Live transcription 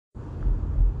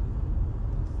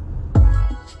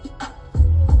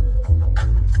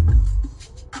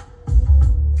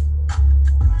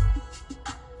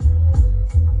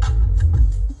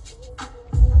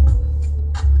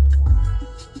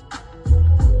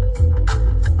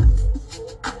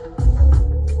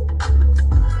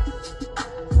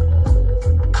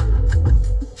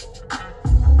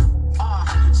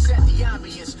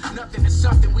Nothing is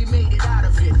something, we made it out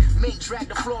of it. Mink drag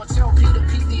the floor, tell Peter,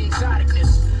 Pete the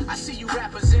exoticness. I see you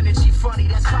rappers energy funny,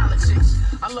 that's politics.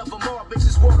 I love them all,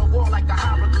 bitches wall to wall like a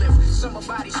hieroglyph. Summer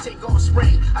bodies take off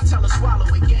spring, I tell her swallow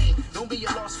it game. Don't be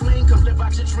a lost flame, come live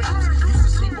out your dreams. Used to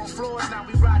sleep on floors, now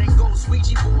we riding ghost.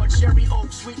 Ouija board, cherry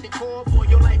oak, sweet decor. Boy,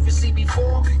 your life is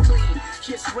CB4, clean.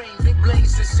 Kiss rain, big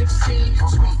blaze since 16.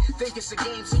 Sweet, think it's a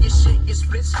game, so your shit gets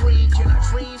split screen. Can I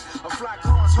dream of fly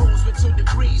cars, hoes with 2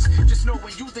 degrees? Just know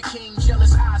when you the king,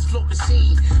 jealous eyes float the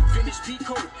scene. Vintage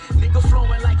peacoat, nigga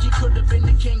flowing like he could have been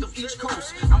the king of each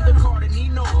coast. I'm the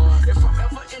Cardinino. If I'm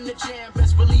ever in the jam,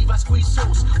 best believe I squeeze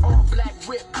toast. All black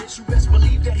whip, bitch, you best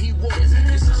believe that he was.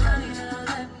 This is heavy.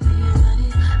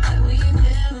 We ain't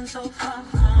living so far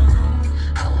from home.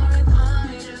 Don't worry about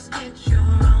me, just get your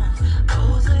own.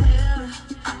 Those are here.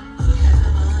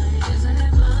 Isn't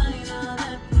it funny now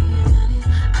that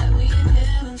we ain't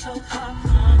living so far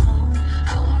from home?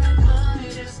 Don't worry about me,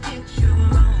 just get your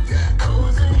own.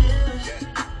 Those are here.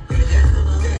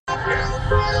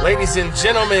 Ladies and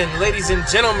gentlemen,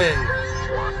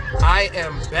 I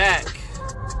am back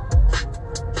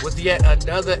with yet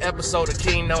another episode of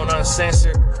Kingknown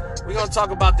Uncensored. We're going to talk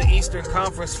about the Eastern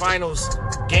Conference Finals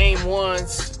Game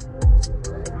 1s.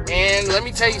 And let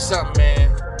me tell you something, man.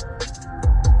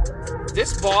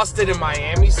 This Boston and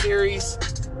Miami series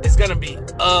is going to be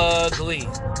ugly.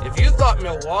 If you thought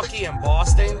Milwaukee and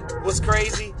Boston was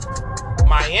crazy,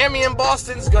 Miami and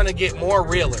Boston's going to get more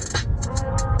realer.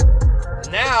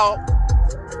 Now,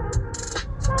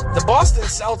 the Boston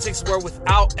Celtics were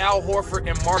without Al Horford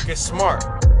and Marcus Smart.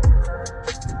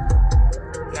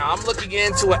 Now, I'm looking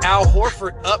into an Al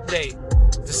Horford update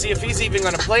to see if he's even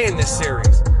going to play in this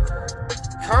series.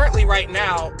 Currently, right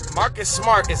now, Marcus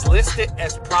Smart is listed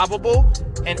as probable,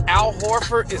 and Al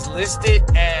Horford is listed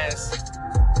as,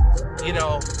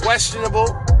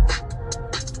 questionable.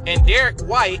 And Derek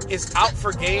White is out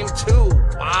for game 2.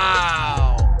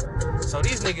 Wow. So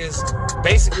these niggas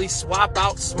basically swap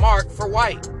out Smart for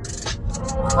White.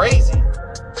 Crazy.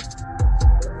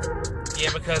 Yeah,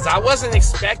 because I wasn't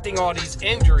expecting all these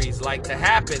injuries to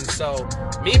happen. So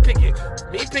me picking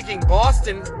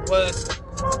Boston was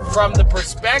from the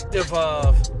perspective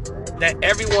of that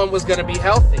everyone was going to be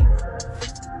healthy.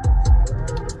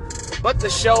 But the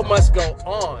show must go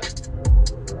on.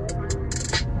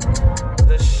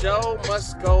 The show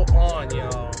must go on,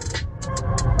 y'all.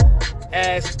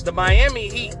 As the Miami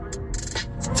Heat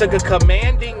took a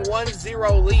commanding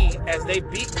 1-0 lead as they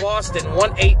beat Boston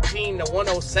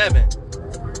 118-107.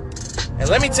 And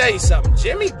let me tell you something.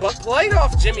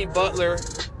 Playoff Jimmy Butler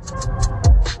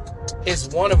is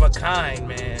one of a kind,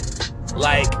 man.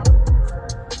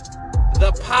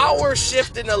 The power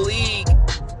shift in the league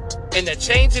and the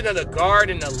changing of the guard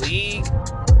in the league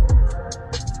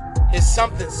is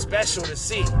something special to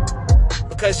see.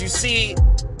 Because you see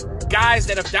guys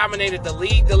that have dominated the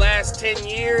league the last 10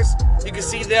 years, you can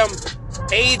see them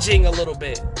aging a little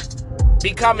bit,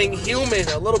 becoming human,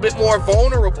 a little bit more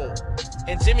vulnerable.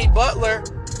 And Jimmy Butler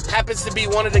happens to be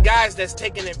one of the guys that's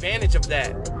taking advantage of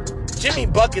that. Jimmy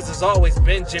Buckets has always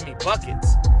been Jimmy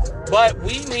Buckets, but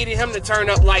we needed him to turn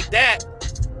up like that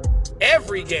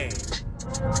every game.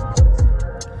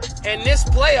 And this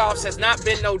playoffs has not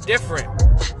been no different.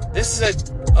 This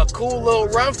is a cool little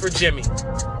run for Jimmy.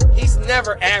 He's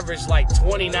never averaged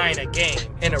 29 a game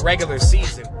in a regular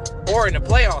season, or in the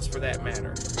playoffs for that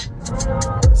matter.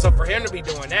 So for him to be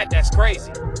doing that, that's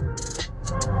crazy.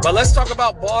 But let's talk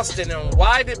about Boston and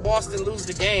why did Boston lose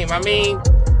the game? I mean,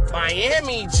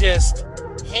 Miami just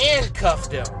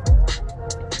handcuffed them.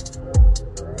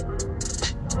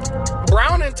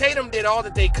 Brown and Tatum did all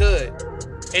that they could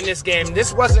in this game.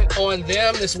 This wasn't on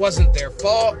them. This wasn't their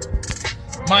fault.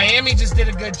 Miami just did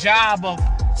a good job of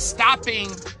stopping.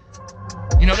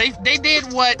 They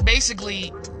did what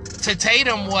basically to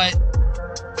Tatum what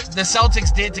the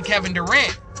Celtics did to Kevin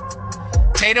Durant.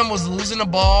 Tatum was losing the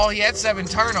ball. He had 7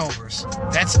 turnovers.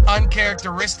 That's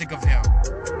uncharacteristic of him.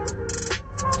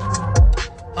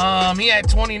 He had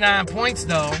 29 points,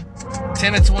 though.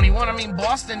 10 of 21. I mean,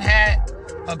 Boston had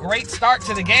a great start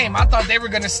to the game. I thought they were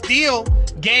going to steal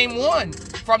game 1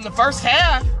 from the first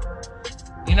half.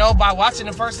 By watching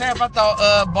the first half, I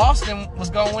thought Boston was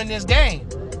going to win this game.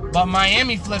 But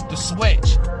Miami flipped the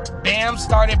switch. Bam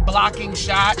started blocking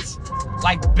shots.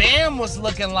 Bam was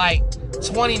looking like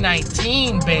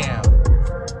 2019 Bam.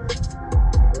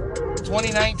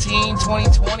 2019,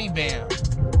 2020 Bam.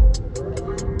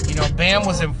 You know, Bam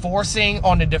was enforcing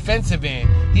on the defensive end.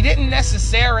 He didn't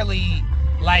necessarily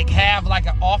like have like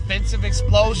an offensive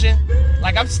explosion.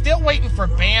 Like, I'm still waiting for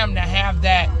Bam to have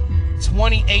that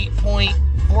 28 point,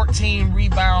 14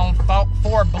 rebound,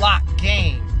 4 block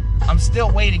game. I'm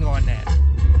still waiting on that.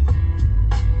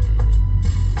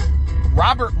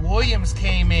 Robert Williams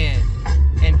came in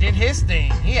and did his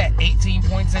thing. He had 18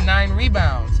 points and 9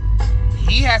 rebounds.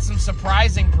 He had some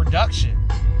surprising production.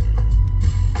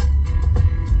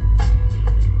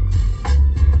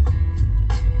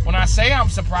 When I say I'm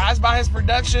surprised by his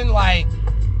production, like,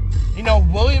 you know,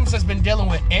 Williams has been dealing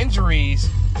with injuries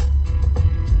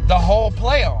the whole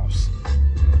playoffs.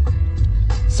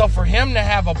 So for him to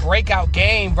have a breakout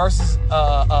game versus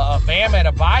a Bam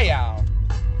Adebayo,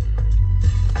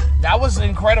 that was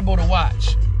incredible to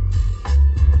watch.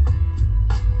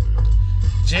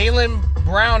 Jaylen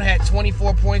Brown had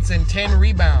 24 points and 10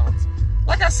 rebounds.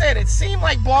 Like I said, it seemed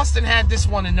like Boston had this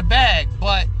one in the bag,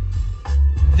 but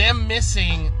them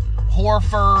missing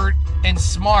Horford and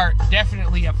Smart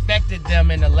definitely affected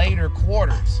them in the later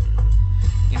quarters.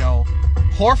 You know,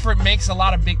 Horford makes a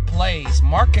lot of big plays.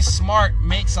 Marcus Smart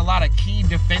makes a lot of key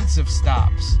defensive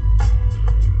stops.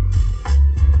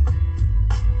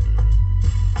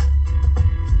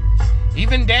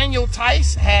 Even Daniel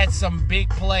Tice had some big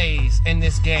plays in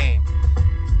this game.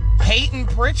 Peyton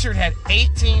Pritchard had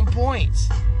 18 points.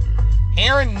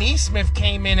 Aaron Nesmith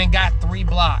came in and got 3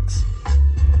 blocks.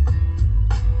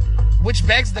 Which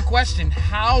begs the question,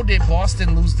 how did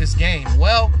Boston lose this game?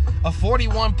 Well, a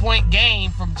 41-point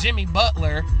game from Jimmy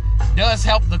Butler does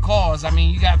help the cause. I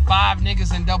mean, you got 5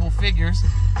 niggas in double figures.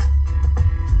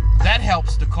 That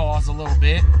helps the cause a little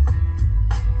bit.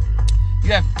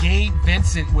 You have Gabe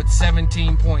Vincent with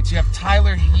 17 points. You have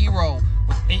Tyler Hero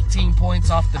with 18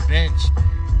 points off the bench.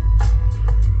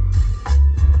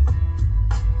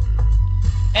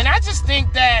 And I just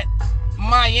think that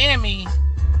Miami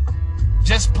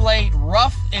just played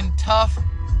rough and tough,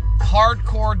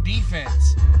 hardcore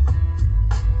defense.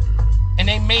 And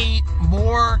they made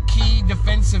more key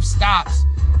defensive stops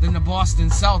than the Boston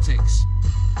Celtics.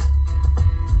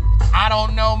 I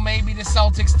don't know, maybe the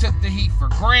Celtics took the Heat for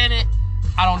granted.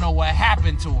 I don't know what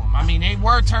happened to them. I mean, they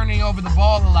were turning over the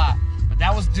ball a lot, but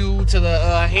that was due to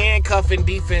the handcuffing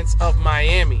defense of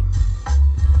Miami.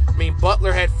 I mean,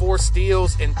 Butler had 4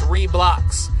 steals and 3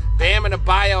 blocks. Bam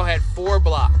Adebayo had 4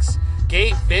 blocks.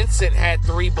 Gabe Vincent had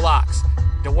 3 blocks.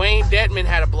 Dwayne Dedmon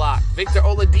had a block. Victor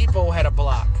Oladipo had a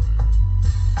block.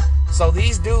 So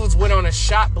these dudes went on a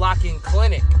shot blocking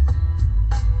clinic.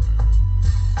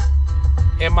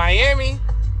 And Miami,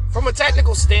 from a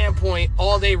technical standpoint,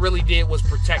 all they really did was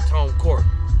protect home court.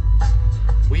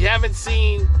 We haven't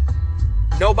seen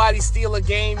nobody steal a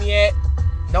game yet.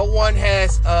 No one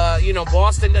has,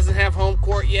 Boston doesn't have home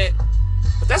court yet.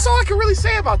 But that's all I can really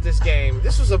say about this game.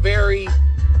 This was a very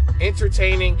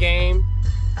entertaining game.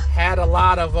 Had a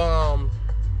lot of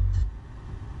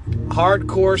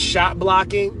hardcore shot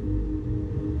blocking.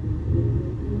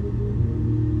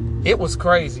 It was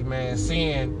crazy, man,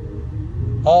 seeing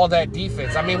all that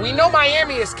defense. I mean, we know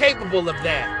Miami is capable of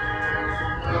that.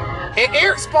 And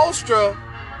Eric Spoelstra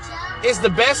is the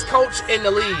best coach in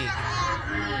the league.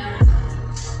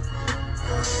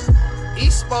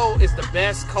 Spo is the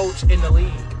best coach in the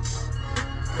league.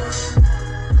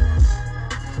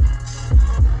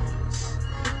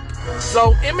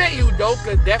 So Ime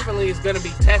Udoka definitely is going to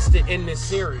be tested in this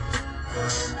series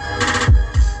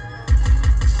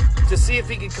to see if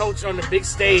he can coach on the big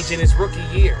stage in his rookie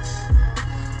year.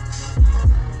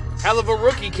 Hell of a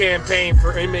rookie campaign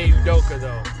for Ime Udoka,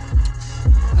 though.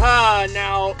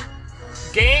 Now,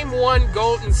 Game 1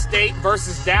 Golden State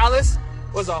versus Dallas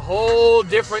was a whole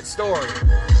different story.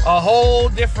 A whole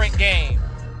different game.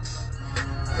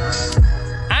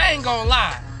 I ain't gonna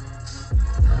lie.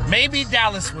 Maybe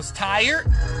Dallas was tired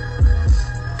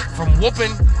from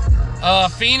whooping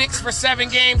Phoenix for 7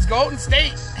 games. Golden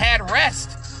State had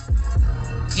rest.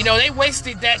 You know, they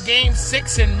wasted that game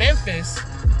 6 in Memphis.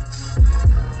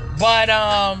 But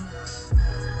I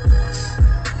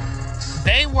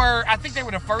think they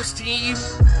were the first team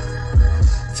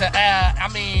to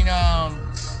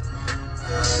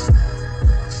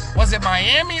was it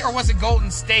Miami or was it Golden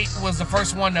State was the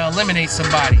first one to eliminate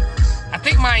somebody? I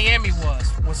think Miami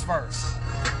was first.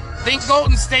 I think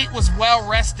Golden State was well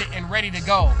rested and ready to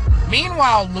go.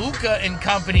 Meanwhile, Luka and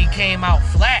company came out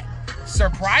flat.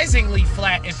 Surprisingly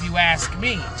flat, if you ask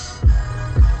me.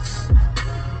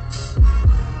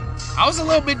 I was a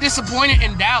little bit disappointed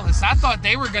in Dallas. I thought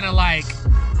they were going to,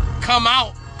 come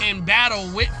out and battle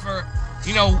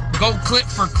go clip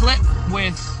for clip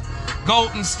with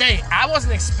Golden State. I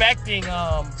wasn't expecting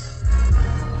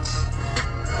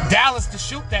Dallas to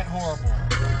shoot that horrible.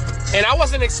 And I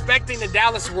wasn't expecting the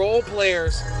Dallas role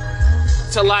players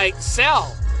to, like,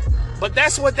 sell. But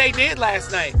that's what they did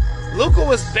last night. Luka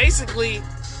was basically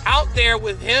out there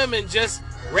with him and just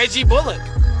Reggie Bullock.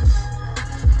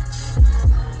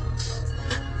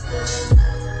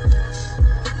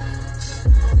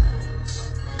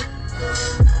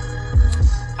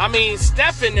 I mean,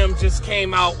 Steph and them just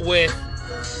came out with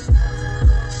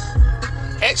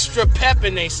extra pep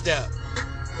in their step.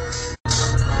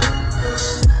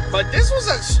 But this was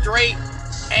a straight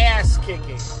ass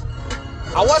kicking.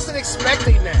 I wasn't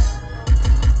expecting that.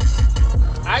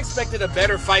 I expected a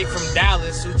better fight from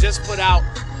Dallas, who just put out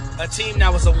a team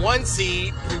that was a 1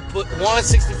 seed, who won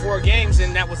 64 games,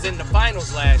 and that was in the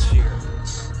finals last year.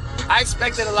 I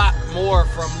expected a lot more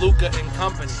from Luka and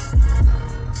company.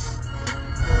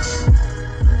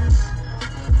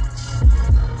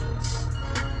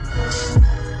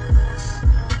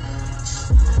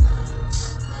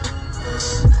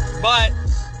 But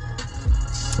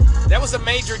that was a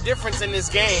major difference in this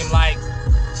game. Like,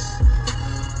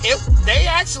 they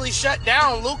actually shut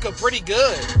down Luka pretty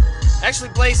good. Actually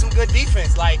played some good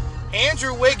defense. Like,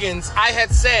 Andrew Wiggins, I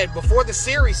had said before the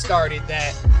series started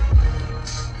that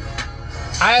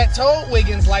I had told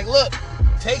Wiggins, like, look,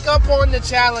 take up on the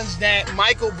challenge that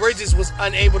Michael Bridges was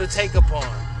unable to take up on,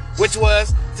 which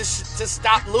was to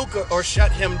stop Luka or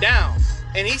shut him down.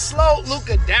 And he slowed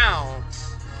Luka down.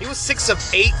 He was 6 of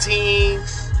 18,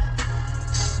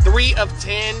 3 of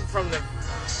 10 from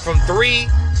 3.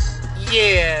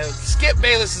 Yeah, Skip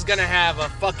Bayless is gonna have a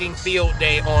fucking field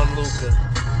day on Luka,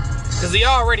 cause he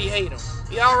already hate him.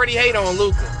 He already hate on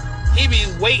Luka. He be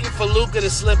waiting for Luka to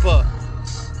slip up.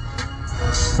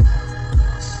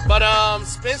 But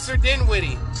Spencer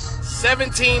Dinwiddie,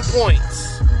 17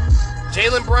 points.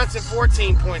 Jalen Brunson,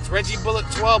 14 points. Reggie Bullock,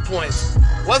 12 points.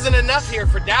 Wasn't enough here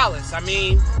for Dallas. I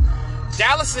mean,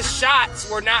 Dallas's shots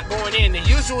were not going in. The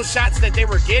usual shots that they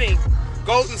were getting,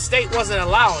 Golden State wasn't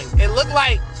allowing. It looked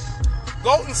like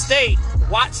Golden State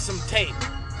watched some tape.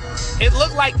 It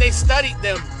looked like they studied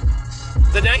them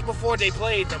the night before they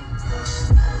played them,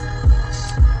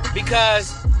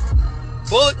 because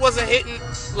Bullock wasn't hitting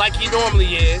like he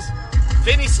normally is.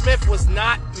 Finney Smith was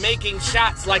not making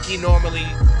shots like he normally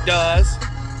does.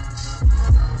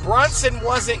 Brunson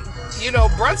wasn't,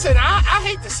 Brunson, I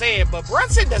hate to say it, but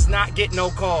Brunson does not get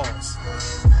no calls.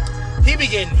 He be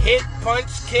getting hit,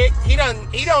 punched, kicked. He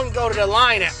don't go to the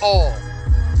line at all.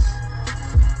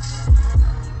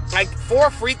 Like, 4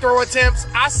 free throw attempts,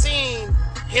 I seen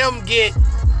him get,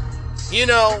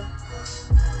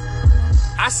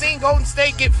 I seen Golden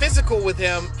State get physical with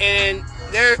him, and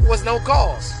there was no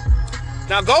calls.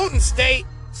 Now, Golden State,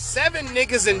 7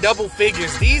 niggas in double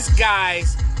figures. These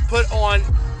guys put on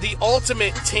the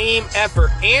ultimate team effort.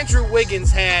 Andrew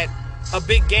Wiggins had a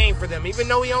big game for them. Even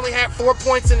though he only had 4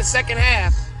 points in the second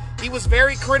half, he was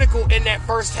very critical in that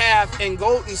first half, and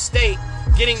Golden State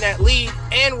getting that lead,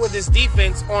 and with his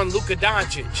defense on Luka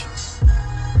Doncic.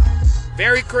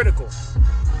 Very critical.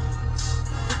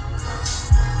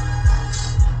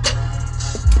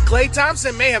 Klay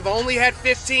Thompson may have only had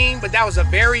 15, but that was a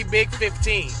very big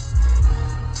 15.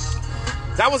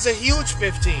 That was a huge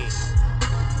 15.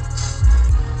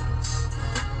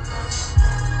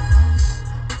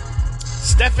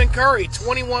 Stephen Curry,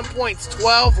 21 points,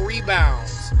 12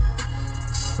 rebounds.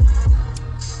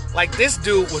 Like, this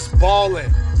dude was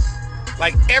balling.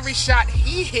 Like, every shot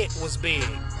he hit was big.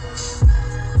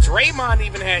 Draymond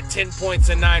even had 10 points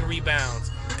and 9 rebounds.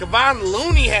 Kevon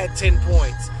Looney had 10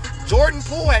 points. Jordan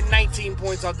Poole had 19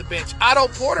 points off the bench. Otto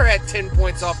Porter had 10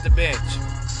 points off the bench.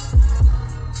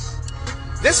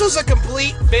 This was a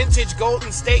complete vintage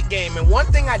Golden State game. And one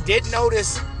thing I did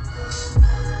notice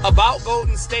about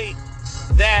Golden State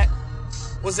that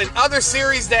was in other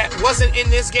series that wasn't in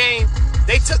this game,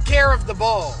 they took care of the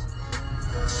ball.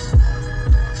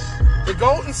 The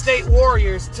Golden State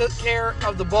Warriors took care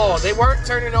of the ball. They weren't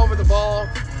turning over the ball.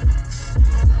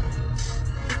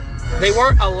 They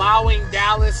weren't allowing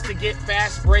Dallas to get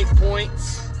fast break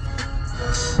points.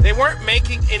 They weren't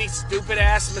making any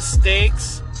stupid-ass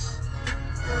mistakes.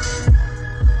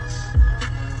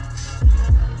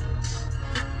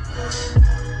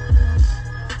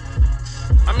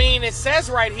 I mean, it says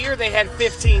right here they had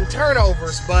 15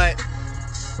 turnovers, but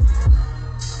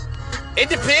it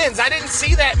depends. I didn't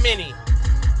see that many.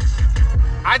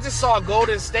 I just saw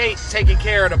Golden State taking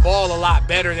care of the ball a lot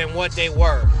better than what they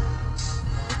were.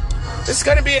 This is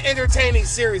going to be an entertaining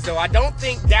series, though. I don't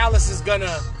think Dallas is going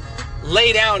to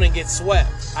lay down and get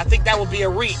swept. I think that would be a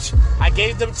reach. I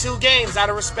gave them 2 games out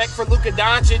of respect for Luka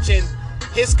Doncic and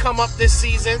his come up this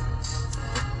season.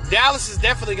 Dallas is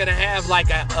definitely going to have like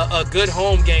a good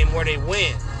home game where they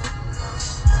win.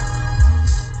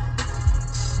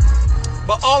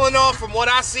 But all in all, from what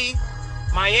I see,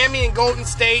 Miami and Golden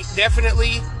State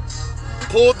definitely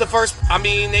pulled the first. I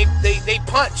mean, they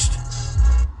punched.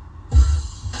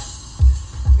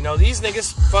 You know, these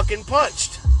niggas fucking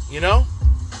punched. You know?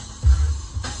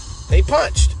 They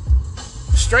punched.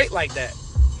 Straight like that.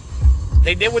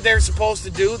 They did what they were supposed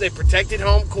to do. They protected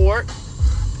home court.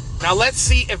 Now let's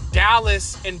see if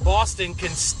Dallas and Boston can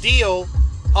steal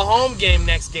a home game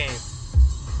next game.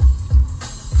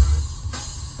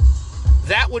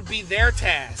 That would be their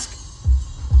task.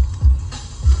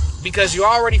 Because you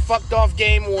already fucked off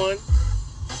game 1.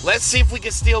 Let's see if we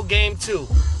can steal game 2.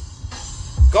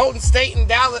 Golden State and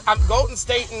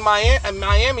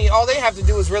Miami, all they have to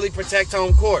do is really protect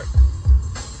home court.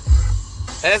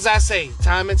 As I say,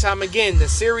 time and time again, the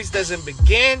series doesn't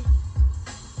begin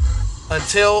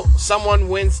until someone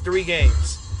wins 3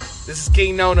 games. This is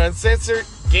Kingknown Uncensored,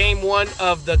 game 1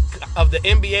 of the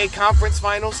NBA Conference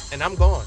Finals, and I'm gone.